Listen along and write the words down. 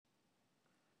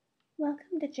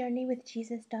Welcome to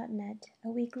JourneyWithJesus.net, a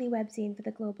weekly webzine for the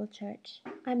global church.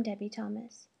 I'm Debbie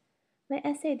Thomas. My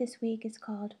essay this week is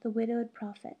called The Widowed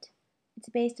Prophet. It's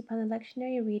based upon the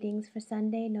lectionary readings for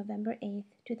Sunday, November 8th,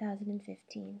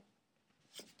 2015.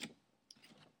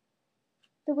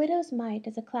 The Widow's Mite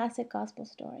is a classic gospel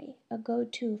story, a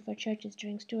go-to for churches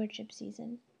during stewardship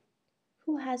season.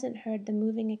 Who hasn't heard the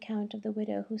moving account of the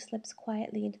widow who slips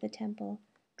quietly into the temple,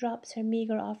 drops her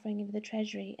meager offering into the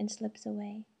treasury, and slips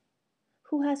away?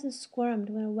 Who hasn't squirmed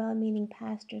when a well-meaning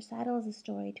pastor saddles the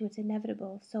story to its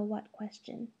inevitable so what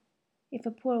question? If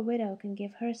a poor widow can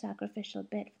give her sacrificial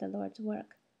bit for the Lord's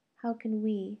work, how can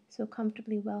we, so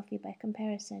comfortably wealthy by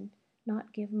comparison,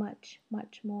 not give much,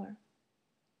 much more?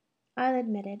 I'll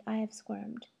admit it, I have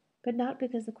squirmed, but not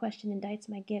because the question indicts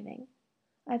my giving.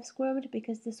 I've squirmed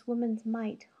because this woman's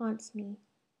mite haunts me.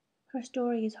 Her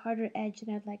story is harder edged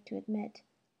than I'd like to admit.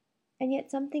 And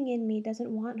yet something in me doesn't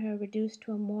want her reduced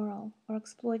to a moral or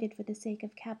exploited for the sake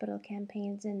of capital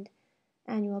campaigns and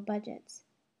annual budgets.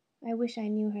 I wish I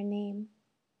knew her name.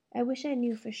 I wish I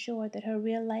knew for sure that her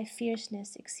real-life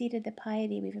fierceness exceeded the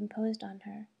piety we've imposed on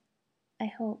her. I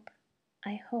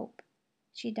hope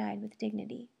she died with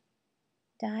dignity.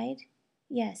 Died?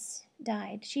 Yes,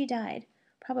 died. She died,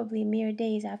 probably mere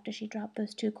days after she dropped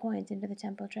those 2 coins into the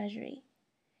temple treasury.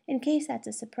 In case that's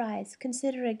a surprise,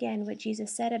 consider again what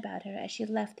Jesus said about her as she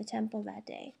left the temple that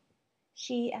day.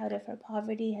 She, out of her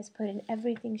poverty, has put in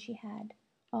everything she had,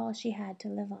 all she had to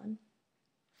live on.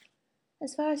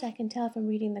 As far as I can tell from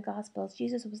reading the Gospels,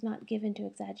 Jesus was not given to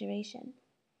exaggeration.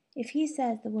 If he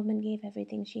says the woman gave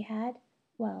everything she had,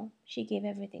 well, she gave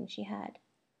everything she had.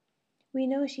 We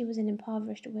know she was an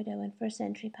impoverished widow in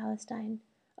first-century Palestine,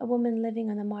 a woman living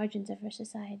on the margins of her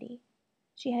society.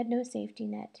 She had no safety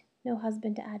net, no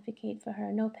husband to advocate for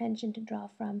her, no pension to draw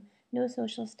from, no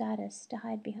social status to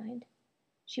hide behind.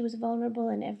 She was vulnerable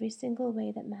in every single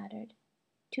way that mattered,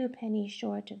 2 pennies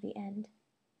short of the end.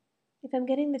 If I'm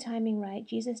getting the timing right,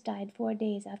 Jesus died 4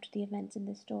 days after the events in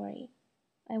this story.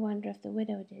 I wonder if the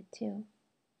widow did too.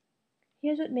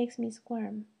 Here's what makes me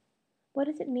squirm. What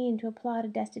does it mean to applaud a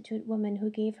destitute woman who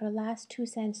gave her last 2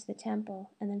 cents to the temple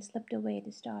and then slipped away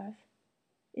to starve?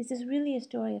 Is this really a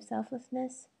story of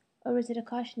selflessness, or is it a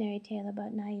cautionary tale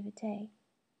about naivete?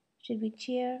 Should we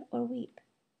cheer or weep?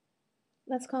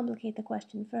 Let's complicate the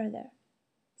question further.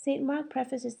 St. Mark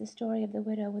prefaces the story of the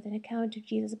widow with an account of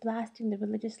Jesus blasting the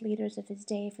religious leaders of his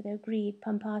day for their greed,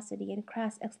 pomposity, and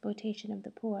crass exploitation of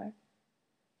the poor.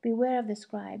 Beware of the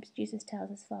scribes, Jesus tells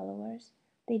his followers.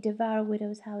 They devour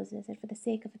widows' houses and for the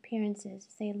sake of appearances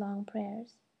say long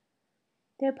prayers.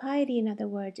 Their piety, in other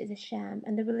words, is a sham,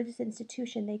 and the religious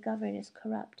institution they govern is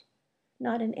corrupt,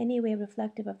 not in any way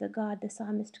reflective of the God the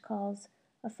psalmist calls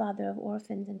a father of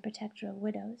orphans and protector of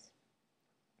widows.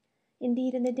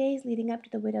 Indeed, in the days leading up to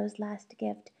the widow's last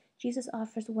gift, Jesus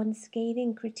offers one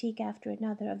scathing critique after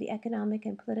another of the economic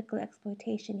and political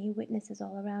exploitation he witnesses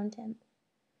all around him.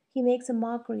 He makes a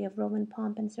mockery of Roman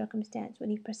pomp and circumstance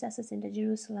when he processes into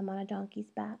Jerusalem on a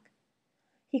donkey's back.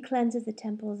 He cleanses the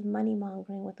temple's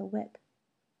money-mongering with a whip.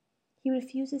 He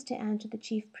refuses to answer the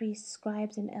chief priests,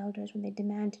 scribes, and elders when they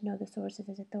demand to know the source of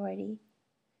his authority.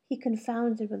 He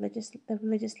confounds the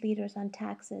religious leaders on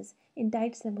taxes,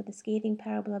 indicts them with a scathing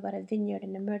parable about a vineyard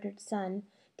and a murdered son,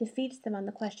 defeats them on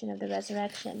the question of the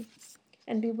resurrection,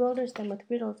 and bewilders them with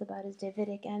riddles about his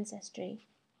Davidic ancestry.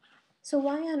 So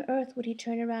why on earth would he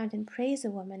turn around and praise a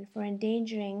woman for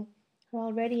endangering her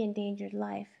already endangered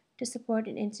life to support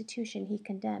an institution he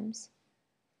condemns?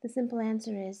 The simple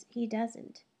answer is, he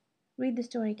doesn't. Read the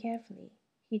story carefully.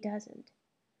 He doesn't.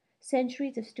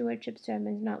 Centuries of stewardship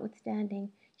sermons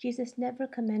notwithstanding, Jesus never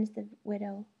commends the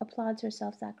widow, applauds her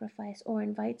self-sacrifice, or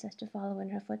invites us to follow in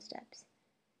her footsteps.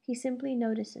 He simply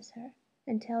notices her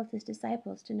and tells his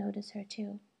disciples to notice her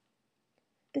too.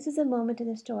 This is a moment in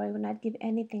the story when I'd give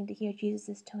anything to hear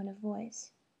Jesus' tone of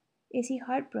voice. Is he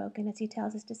heartbroken as he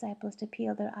tells his disciples to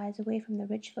peel their eyes away from the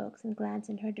rich folks and glance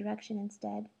in her direction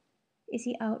instead? Is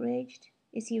he outraged?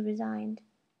 Is he resigned?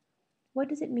 What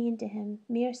does it mean to him,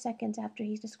 mere seconds after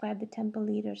he's described the temple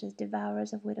leaders as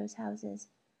devourers of widows' houses,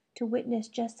 to witness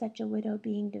just such a widow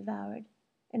being devoured,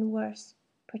 and worse,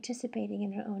 participating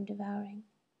in her own devouring?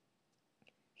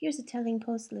 Here's a telling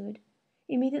postlude.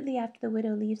 Immediately after the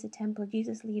widow leaves the temple,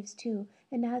 Jesus leaves too,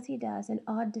 and as he does, an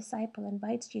odd disciple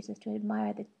invites Jesus to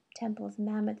admire the temple's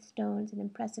mammoth stones and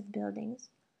impressive buildings.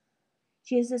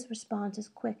 Jesus' response is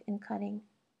quick and cutting.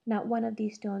 Not one of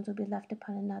these stones will be left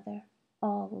upon another.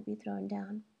 All will be thrown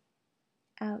down.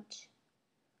 Ouch.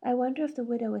 I wonder if the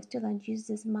widow is still on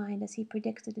Jesus' mind as he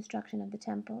predicts the destruction of the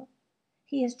temple.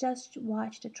 He has just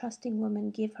watched a trusting woman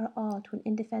give her all to an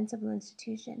indefensible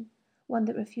institution, one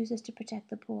that refuses to protect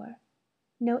the poor.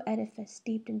 No edifice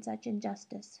steeped in such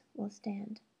injustice will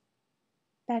stand.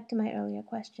 Back to my earlier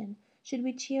question. Should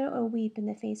we cheer or weep in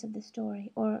the face of the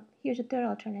story? Or, here's a third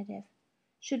alternative.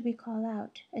 Should we call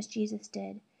out, as Jesus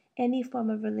did, any form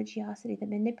of religiosity that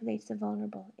manipulates the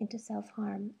vulnerable into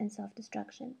self-harm and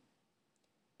self-destruction?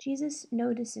 Jesus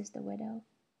notices the widow.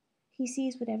 He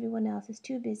sees what everyone else is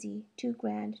too busy, too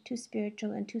grand, too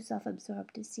spiritual, and too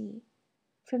self-absorbed to see.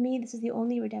 For me, this is the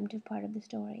only redemptive part of the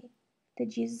story, that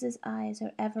Jesus' eyes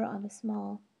are ever on the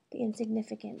small, the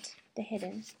insignificant, the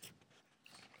hidden.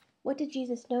 What did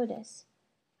Jesus notice?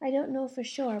 I don't know for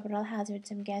sure, but I'll hazard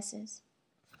some guesses.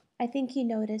 I think he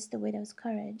noticed the widow's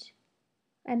courage.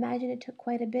 I imagine it took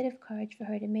quite a bit of courage for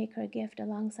her to make her gift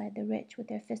alongside the rich with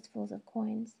their fistfuls of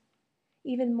coins.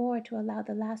 Even more to allow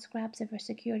the last scraps of her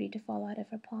security to fall out of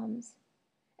her palms.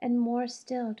 And more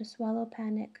still to swallow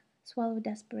panic, swallow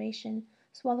desperation,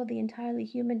 swallow the entirely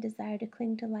human desire to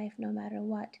cling to life no matter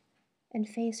what, and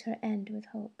face her end with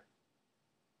hope.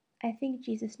 I think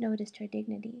Jesus noticed her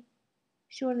dignity.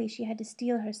 Surely she had to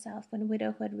steel herself when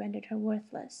widowhood rendered her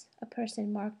worthless, a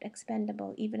person marked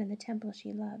expendable even in the temple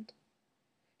she loved.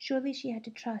 Surely she had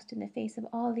to trust in the face of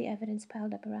all the evidence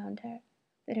piled up around her,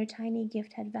 that her tiny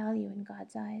gift had value in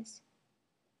God's eyes.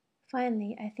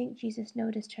 Finally, I think Jesus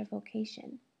noticed her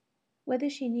vocation. Whether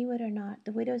she knew it or not,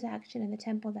 the widow's action in the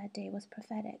temple that day was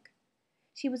prophetic.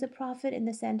 She was a prophet in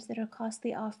the sense that her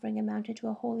costly offering amounted to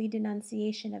a holy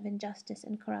denunciation of injustice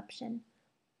and corruption.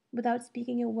 Without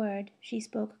speaking a word, she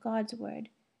spoke God's word,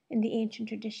 in the ancient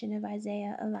tradition of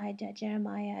Isaiah, Elijah,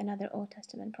 Jeremiah, and other Old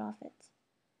Testament prophets.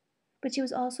 But she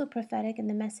was also prophetic in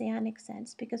the messianic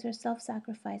sense because her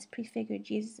self-sacrifice prefigured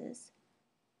Jesus's.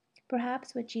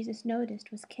 Perhaps what Jesus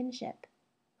noticed was kinship,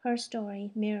 her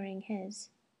story mirroring his.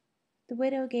 The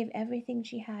widow gave everything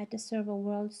she had to serve a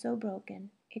world so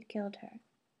broken it killed her.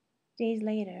 Days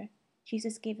later,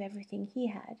 Jesus gave everything he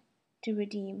had to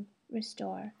redeem,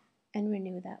 restore, and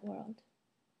renew that world.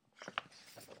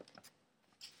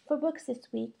 For books this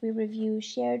week, we review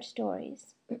Shared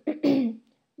Stories,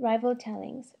 Rival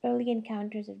Tellings, Early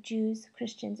Encounters of Jews,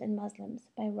 Christians, and Muslims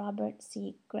by Robert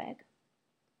C. Gregg.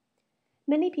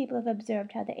 Many people have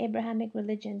observed how the Abrahamic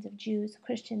religions of Jews,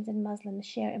 Christians, and Muslims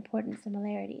share important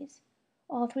similarities.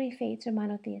 All three faiths are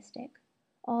monotheistic.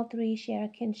 All three share a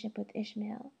kinship with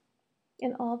Ishmael.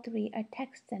 And all three are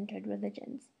text-centered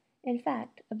religions. In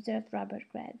fact, observed Robert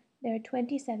Gregg, there are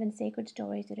 27 sacred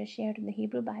stories that are shared in the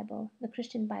Hebrew Bible, the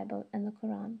Christian Bible, and the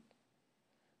Quran.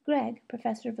 Gregg,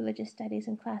 professor of religious studies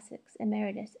and classics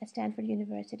emeritus at Stanford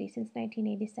University since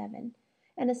 1987,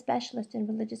 and a specialist in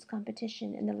religious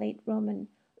competition in the late Roman,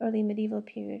 early medieval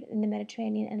period in the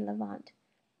Mediterranean and Levant,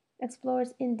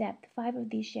 explores in depth 5 of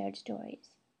these shared stories: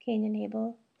 Cain and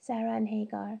Abel, Sarah and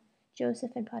Hagar,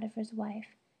 Joseph and Potiphar's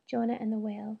wife, Jonah and the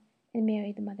whale, and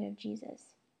Mary, the mother of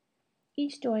Jesus.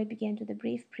 Each story begins with a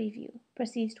brief preview,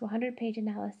 proceeds to a 100-page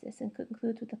analysis, and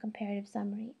concludes with a comparative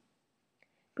summary.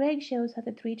 Gregg shows how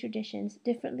the three traditions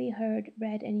differently heard,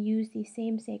 read, and used these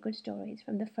same sacred stories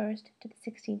from the 1st to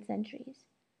the 16th centuries.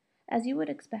 As you would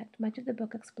expect, much of the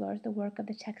book explores the work of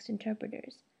the text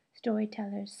interpreters,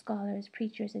 storytellers, scholars,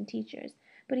 preachers, and teachers,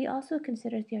 but he also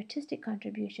considers the artistic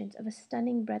contributions of a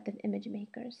stunning breadth of image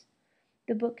makers.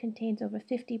 The book contains over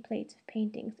 50 plates of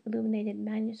paintings, illuminated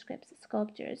manuscripts,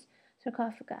 sculptures,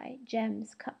 sarcophagi,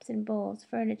 gems, cups and bowls,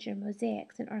 furniture,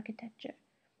 mosaics, and architecture.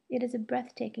 It is a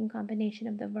breathtaking combination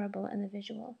of the verbal and the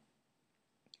visual.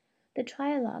 The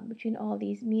trialogue between all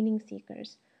these meaning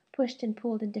seekers pushed and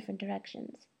pulled in different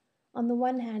directions. On the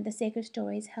one hand, the sacred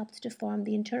stories helped to form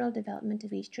the internal development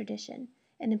of each tradition,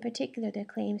 and in particular their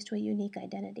claims to a unique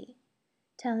identity.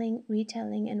 Telling,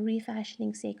 retelling, and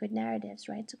refashioning sacred narratives,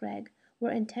 writes Gregg, were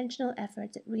intentional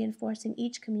efforts at reinforcing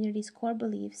each community's core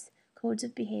beliefs, codes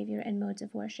of behavior, and modes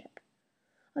of worship.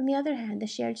 On the other hand, the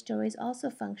shared stories also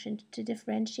functioned to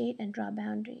differentiate and draw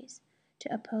boundaries,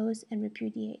 to oppose and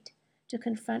repudiate, to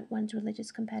confront one's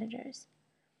religious competitors.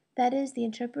 That is, the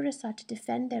interpreters sought to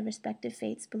defend their respective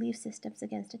faiths' belief systems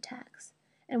against attacks,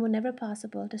 and whenever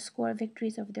possible, to score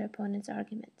victories over their opponents'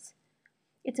 arguments.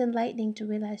 It's enlightening to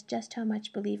realize just how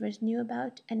much believers knew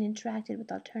about and interacted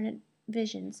with alternate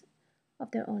visions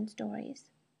of their own stories.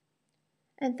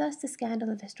 And thus the scandal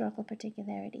of historical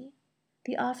particularity.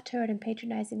 The oft-heard and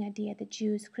patronizing idea that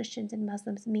Jews, Christians, and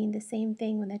Muslims mean the same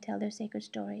thing when they tell their sacred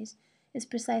stories is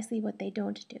precisely what they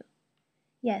don't do.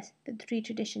 Yes, the three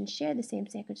traditions share the same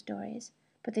sacred stories,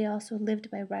 but they also lived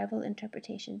by rival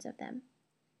interpretations of them.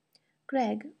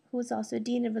 Gregg, who was also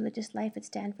Dean of Religious Life at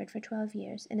Stanford for 12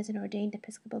 years and is an ordained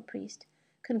Episcopal priest,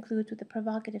 concludes with a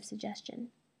provocative suggestion.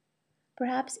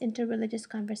 Perhaps interreligious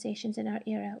conversations in our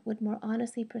era would more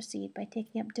honestly proceed by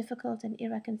taking up difficult and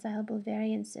irreconcilable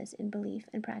variances in belief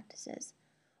and practices,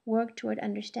 work toward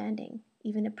understanding,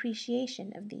 even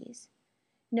appreciation of these.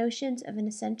 Notions of an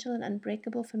essential and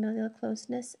unbreakable familial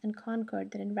closeness and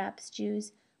concord that enwraps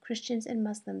Jews, Christians, and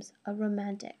Muslims are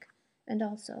romantic and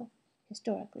also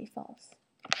historically false.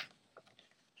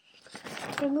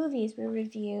 For movies, we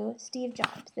review Steve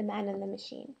Jobs, The Man and the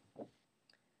Machine.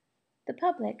 The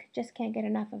public just can't get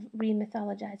enough of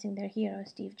re-mythologizing their hero,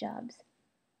 Steve Jobs,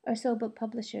 or so book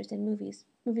publishers and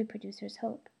movie producers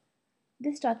hope.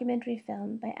 This documentary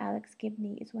film by Alex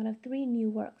Gibney is one of 3 new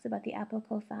works about the Apple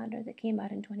co-founder that came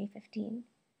out in 2015.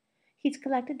 He's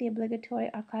collected the obligatory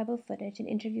archival footage and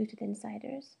interviews with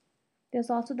insiders. There's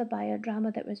also the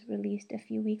biodrama that was released a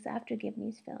few weeks after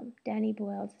Gibney's film, Danny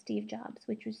Boyle's Steve Jobs,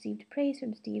 which received praise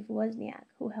from Steve Wozniak,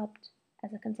 who helped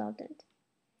as a consultant.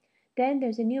 Then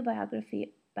there's a new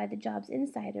biography by the Jobs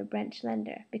insider Brent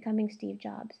Schlender, Becoming Steve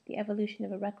Jobs, the evolution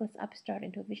of a reckless upstart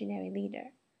into a visionary leader,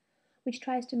 which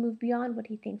tries to move beyond what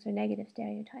he thinks are negative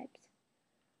stereotypes.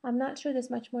 I'm not sure there's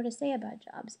much more to say about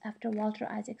Jobs after Walter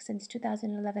Isaacson's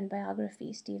 2011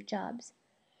 biography, Steve Jobs.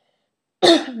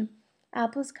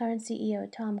 Apple's current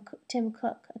CEO, Tim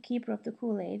Cook, a keeper of the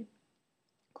Kool-Aid,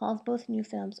 calls both new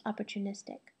films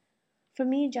opportunistic. For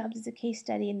me, Jobs is a case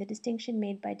study in the distinction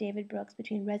made by David Brooks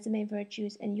between resume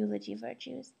virtues and eulogy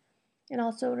virtues, and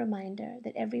also a reminder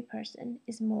that every person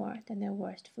is more than their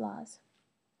worst flaws.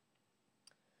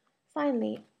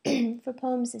 Finally, for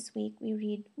poems this week, we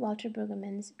read Walter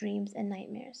Brueggemann's Dreams and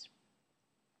Nightmares.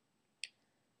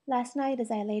 Last night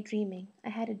as I lay dreaming, I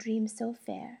had a dream so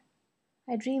fair.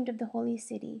 I dreamed of the holy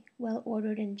city, well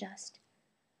ordered and just.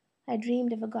 I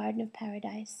dreamed of a garden of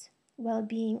paradise,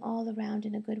 well-being all around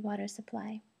and a good water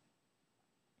supply.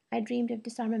 I dreamed of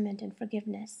disarmament and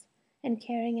forgiveness, and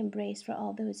caring embrace for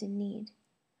all those in need.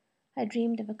 I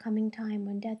dreamed of a coming time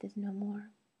when death is no more.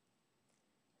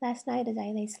 Last night as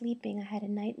I lay sleeping, I had a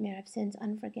nightmare of sins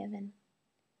unforgiven.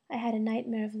 I had a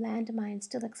nightmare of landmines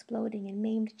still exploding and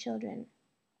maimed children.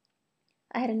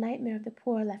 I had a nightmare of the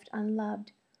poor left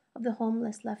unloved, of the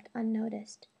homeless left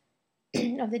unnoticed,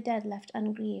 of the dead left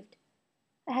ungrieved.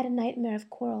 I had a nightmare of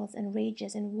quarrels and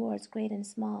rages and wars great and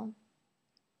small.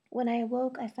 When I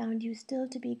awoke, I found you still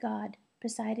to be God,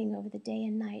 presiding over the day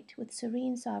and night with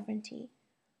serene sovereignty,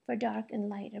 for dark and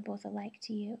light are both alike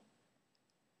to you.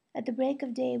 At the break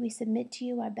of day, we submit to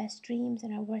you our best dreams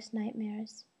and our worst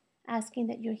nightmares, asking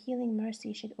that your healing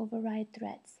mercy should override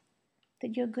threats,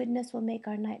 that your goodness will make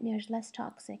our nightmares less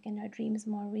toxic and our dreams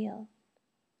more real.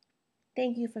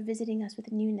 Thank you for visiting us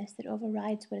with newness that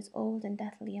overrides what is old and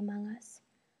deathly among us.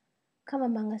 Come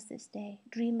among us this day,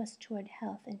 dream us toward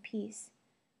health and peace.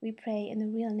 We pray in the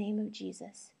real name of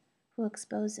Jesus, who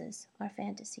exposes our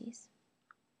fantasies.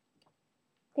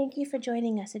 Thank you for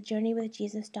joining us at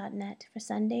JourneyWithJesus.net for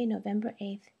Sunday, November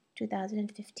 8th,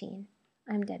 2015.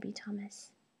 I'm Debbie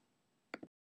Thomas.